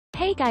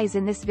Hey guys,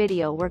 in this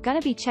video we're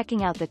gonna be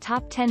checking out the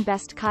top 10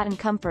 best cotton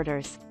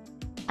comforters.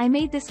 I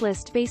made this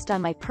list based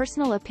on my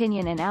personal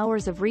opinion and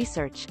hours of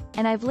research,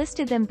 and I've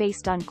listed them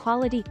based on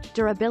quality,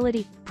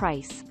 durability,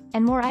 price,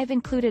 and more. I've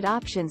included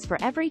options for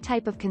every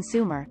type of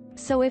consumer,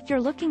 so if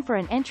you're looking for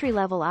an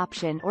entry-level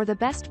option or the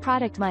best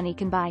product money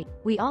can buy,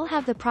 we all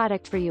have the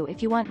product for you.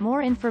 If you want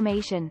more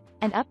information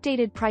and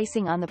updated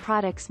pricing on the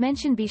products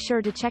mentioned, be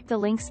sure to check the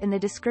links in the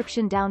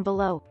description down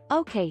below.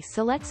 Okay,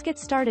 so let's get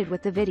started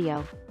with the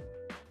video.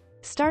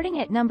 Starting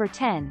at number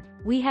 10,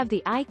 we have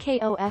the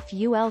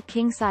IKOFUL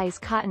King Size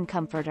Cotton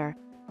Comforter.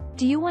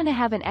 Do you want to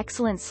have an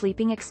excellent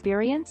sleeping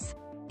experience?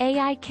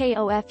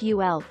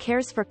 IKOFUL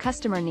cares for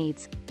customer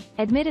needs.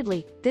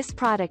 Admittedly, this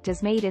product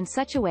is made in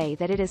such a way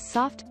that it is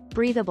soft,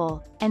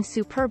 breathable, and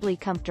superbly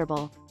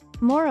comfortable.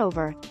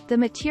 Moreover, the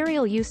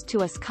material used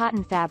to is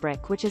cotton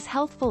fabric, which is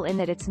healthful in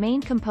that its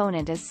main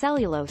component is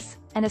cellulose,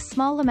 and a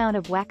small amount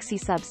of waxy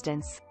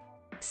substance.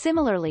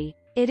 Similarly,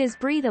 it is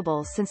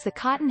breathable since the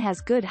cotton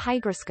has good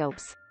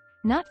hygroscopes.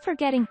 Not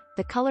forgetting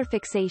the color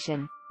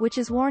fixation, which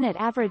is worn at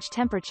average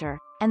temperature,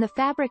 and the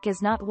fabric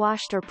is not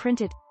washed or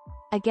printed.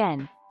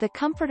 Again, the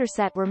comforter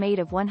set were made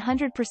of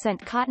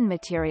 100% cotton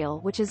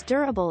material, which is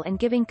durable and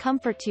giving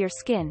comfort to your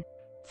skin.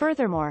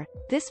 Furthermore,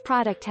 this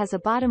product has a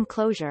bottom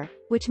closure,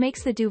 which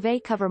makes the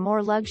duvet cover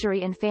more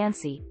luxury and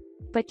fancy.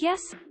 But yes,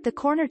 the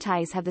corner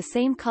ties have the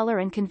same color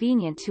and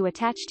convenient to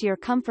attach to your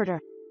comforter.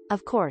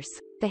 Of course,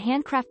 the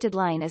handcrafted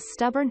line is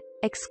stubborn,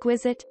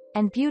 exquisite,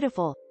 and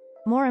beautiful.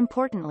 More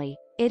importantly,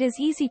 it is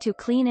easy to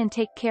clean and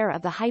take care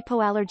of the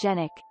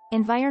hypoallergenic,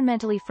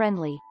 environmentally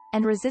friendly,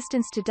 and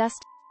resistance to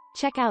dust.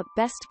 Check out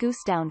Best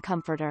Goose Down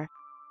Comforter.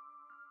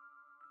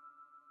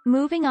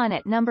 Moving on,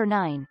 at number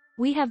 9,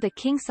 we have the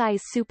King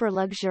Size Super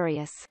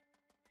Luxurious.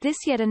 This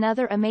yet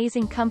another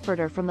amazing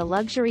comforter from the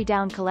Luxury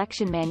Down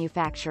Collection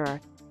manufacturer.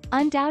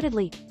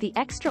 Undoubtedly, the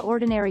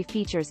extraordinary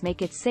features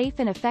make it safe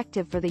and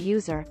effective for the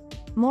user.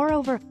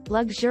 Moreover,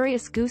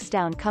 luxurious Goose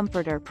Down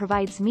Comforter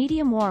provides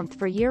medium warmth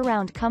for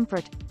year-round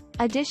comfort.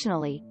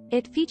 Additionally,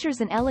 it features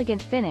an elegant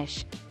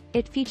finish.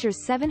 It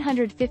features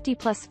 750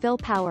 plus fill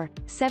power,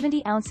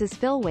 70 ounces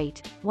fill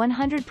weight,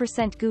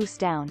 100% goose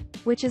down,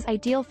 which is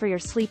ideal for your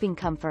sleeping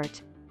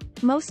comfort.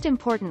 Most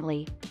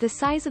importantly, the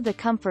size of the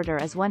comforter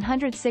is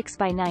 106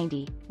 by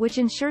 90, which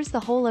ensures the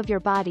whole of your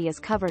body is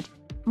covered.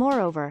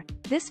 Moreover,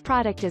 this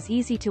product is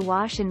easy to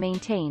wash and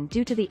maintain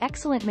due to the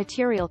excellent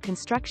material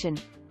construction.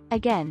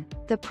 Again,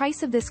 the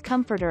price of this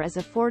comforter is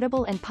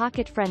affordable and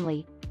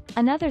pocket-friendly.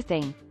 Another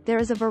thing, there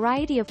is a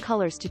variety of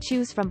colors to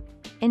choose from.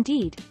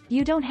 Indeed,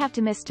 you don't have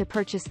to miss to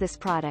purchase this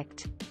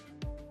product.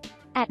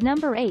 At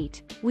number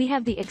 8, we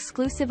have the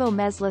Exclusivo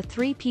Mezcla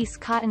 3-piece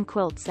cotton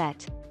quilt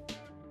set.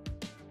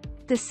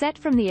 The set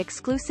from the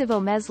Exclusivo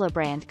Mezcla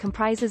brand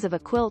comprises of a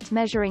quilt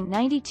measuring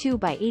 92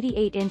 by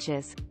 88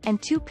 inches,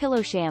 and 2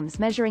 pillow shams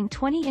measuring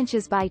 20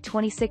 inches by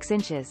 26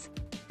 inches.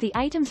 The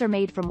items are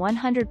made from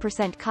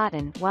 100%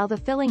 cotton, while the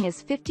filling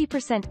is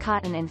 50%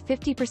 cotton and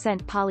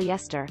 50%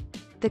 polyester.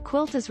 The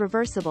quilt is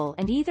reversible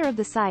and either of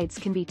the sides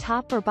can be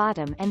top or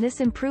bottom, and this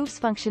improves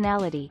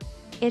functionality.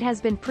 It has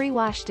been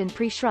pre-washed and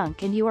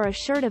pre-shrunk, and you are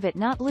assured of it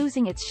not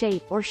losing its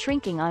shape or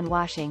shrinking on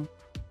washing.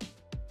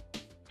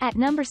 At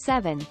number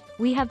 7,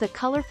 we have the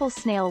colorful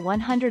Snail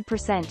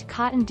 100%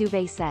 cotton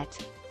duvet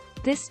set.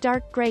 This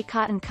dark gray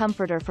cotton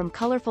comforter from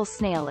colorful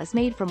Snail is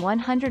made from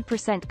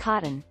 100%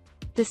 cotton.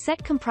 The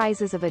set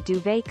comprises of a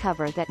duvet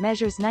cover that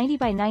measures 90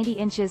 by 90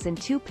 inches and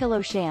 2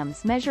 pillow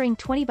shams measuring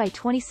 20 by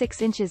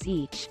 26 inches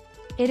each.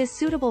 It is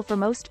suitable for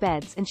most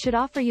beds and should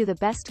offer you the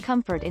best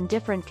comfort in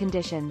different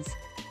conditions.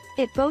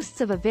 It boasts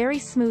of a very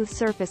smooth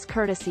surface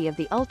courtesy of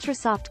the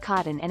ultra-soft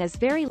cotton and is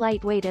very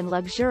lightweight and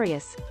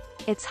luxurious.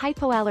 It's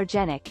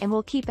hypoallergenic and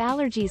will keep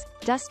allergies,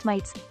 dust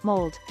mites,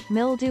 mold,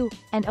 mildew,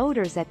 and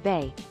odors at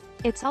bay.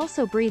 It's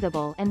also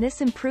breathable, and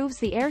this improves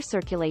the air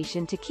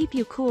circulation to keep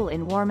you cool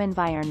in warm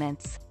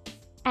environments.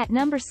 At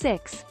number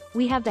 6,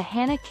 we have the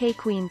Hanna K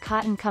Queen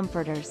Cotton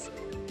Comforters.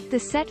 The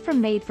set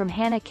made from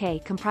Hanna K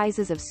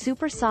comprises of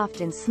super soft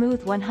and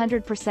smooth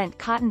 100%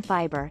 cotton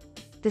fiber.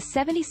 The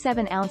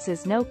 77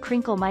 ounces no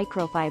crinkle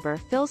microfiber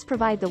fills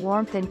provide the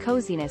warmth and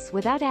coziness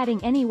without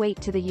adding any weight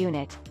to the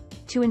unit.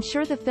 To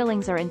ensure the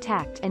fillings are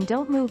intact and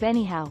don't move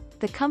anyhow,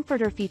 the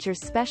comforter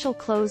features special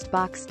closed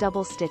box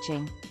double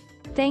stitching.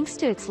 Thanks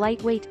to its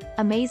lightweight,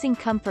 amazing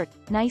comfort,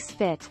 nice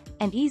fit,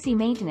 and easy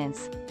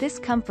maintenance, this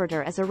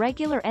comforter is a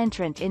regular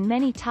entrant in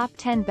many top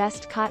 10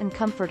 best cotton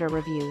comforter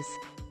reviews.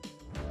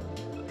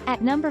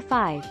 At number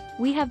 5,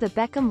 we have the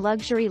Beckham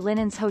Luxury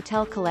Linens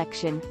Hotel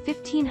Collection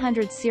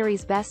 1500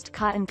 Series Best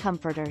Cotton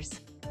Comforters.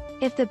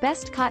 If the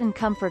best cotton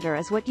comforter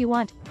is what you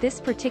want,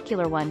 this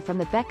particular one from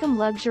the Beckham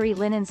Luxury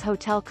Linens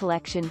Hotel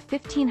Collection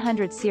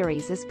 1500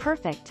 Series is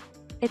perfect.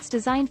 It's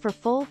designed for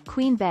full,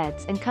 queen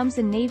beds and comes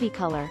in navy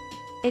color.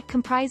 It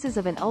comprises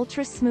of an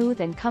ultra-smooth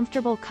and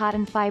comfortable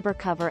cotton fiber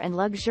cover and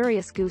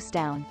luxurious goose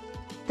down.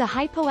 The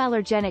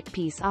hypoallergenic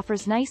piece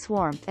offers nice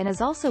warmth and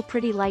is also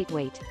pretty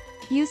lightweight.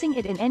 Using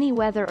it in any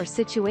weather or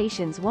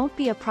situations won't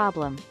be a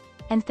problem.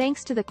 and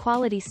thanks to the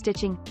quality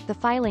stitching, the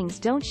filings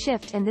don't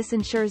shift and this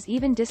ensures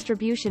even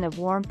distribution of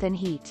warmth and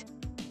heat.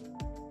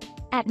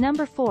 At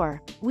number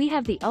 4, we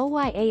have the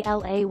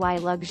OYALAY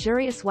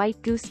Luxurious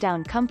White Goose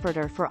Down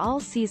Comforter for All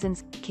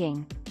Seasons,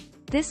 King.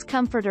 This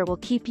comforter will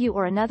keep you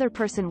or another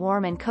person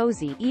warm and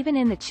cozy even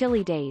in the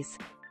chilly days.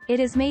 It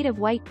is made of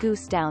white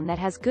goose down that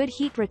has good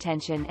heat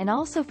retention and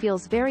also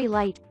feels very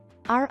light.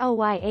 Our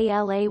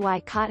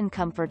OYALAY cotton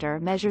comforter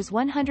measures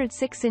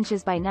 106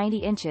 inches by 90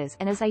 inches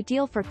and is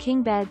ideal for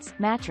king beds,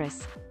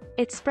 mattress.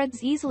 It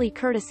spreads easily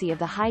courtesy of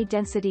the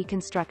high-density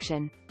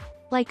construction.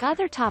 Like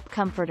other top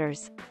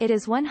comforters, it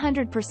is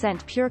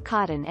 100% pure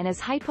cotton and is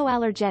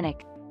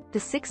hypoallergenic. The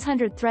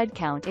 600 thread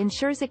count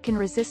ensures it can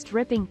resist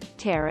ripping,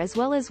 tear as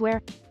well as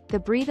wear. The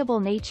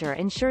breathable nature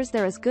ensures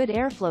there is good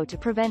airflow to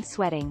prevent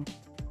sweating.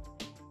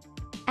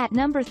 At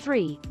number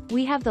 3,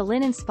 we have the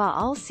Linenspa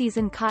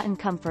All-Season Cotton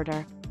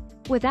Comforter.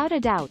 Without a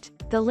doubt,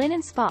 the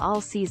Linenspa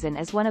All-Season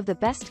is one of the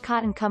best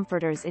cotton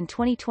comforters in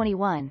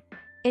 2021.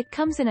 It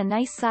comes in a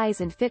nice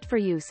size and fit for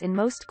use in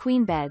most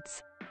queen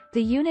beds.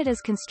 The unit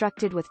is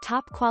constructed with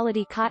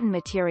top-quality cotton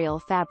material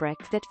fabric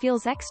that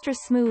feels extra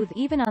smooth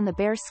even on the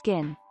bare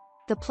skin.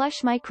 The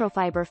plush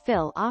microfiber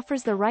fill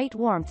offers the right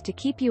warmth to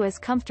keep you as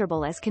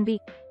comfortable as can be.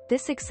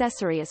 This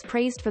accessory is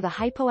praised for the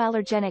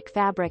hypoallergenic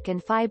fabric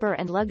and fiber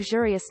and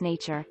luxurious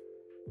nature.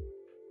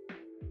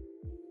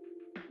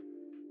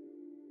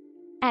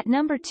 At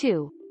number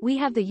 2, we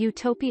have the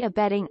Utopia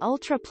Bedding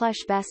Ultra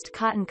Plush Best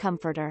Cotton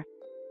Comforter.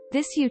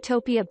 This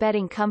Utopia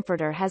bedding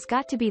comforter has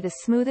got to be the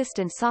smoothest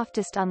and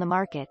softest on the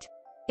market.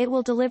 It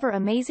will deliver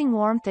amazing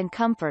warmth and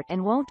comfort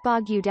and won't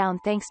bog you down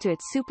thanks to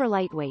its super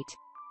lightweight.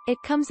 It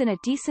comes in a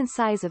decent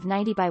size of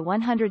 90 by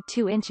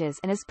 102 inches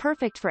and is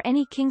perfect for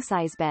any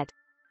king-size bed.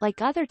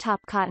 Like other top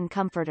cotton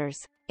comforters,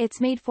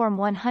 it's made from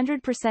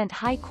 100%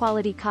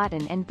 high-quality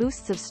cotton and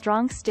boasts of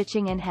strong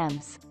stitching and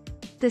hems.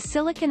 The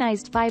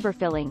siliconized fiber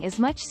filling is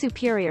much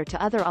superior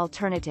to other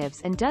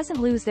alternatives and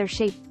doesn't lose their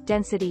shape,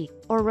 density,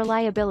 or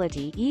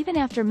reliability even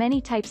after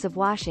many types of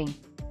washing.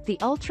 The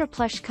Ultra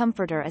Plush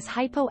Comforter is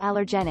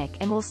hypoallergenic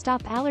and will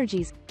stop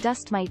allergies,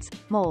 dust mites,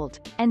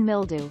 mold, and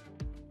mildew.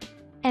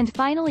 And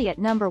finally at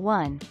number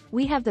 1,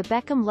 we have the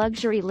Beckham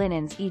Luxury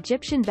Linens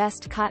Egyptian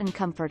Best Cotton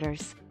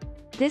Comforters.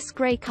 This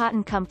gray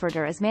cotton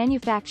comforter is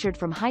manufactured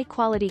from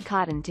high-quality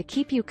cotton to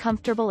keep you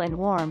comfortable and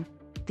warm.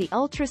 The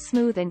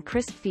ultra-smooth and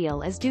crisp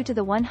feel is due to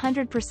the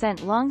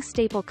 100% long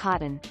staple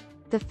cotton.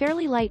 The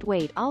fairly light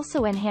weight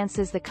also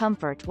enhances the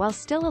comfort while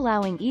still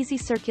allowing easy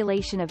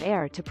circulation of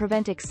air to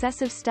prevent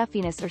excessive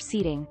stuffiness or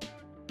seating.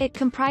 It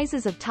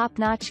comprises of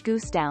top-notch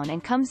goose down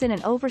and comes in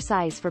an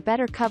oversize for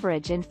better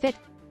coverage and fit.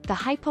 The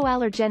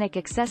hypoallergenic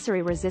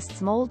accessory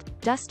resists mold,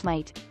 dust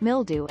mite,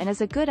 mildew and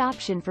is a good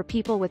option for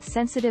people with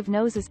sensitive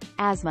noses,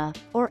 asthma,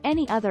 or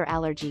any other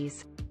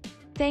allergies.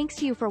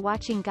 Thanks you for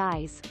watching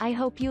guys. I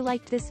hope you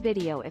liked this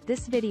video. If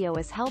this video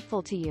is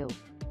helpful to you,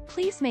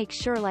 please make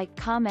sure like,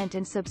 comment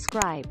and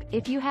subscribe.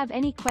 If you have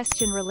any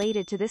question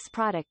related to this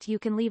product you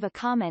can leave a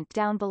comment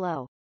down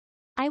below.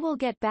 I will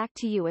get back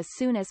to you as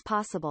soon as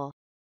possible.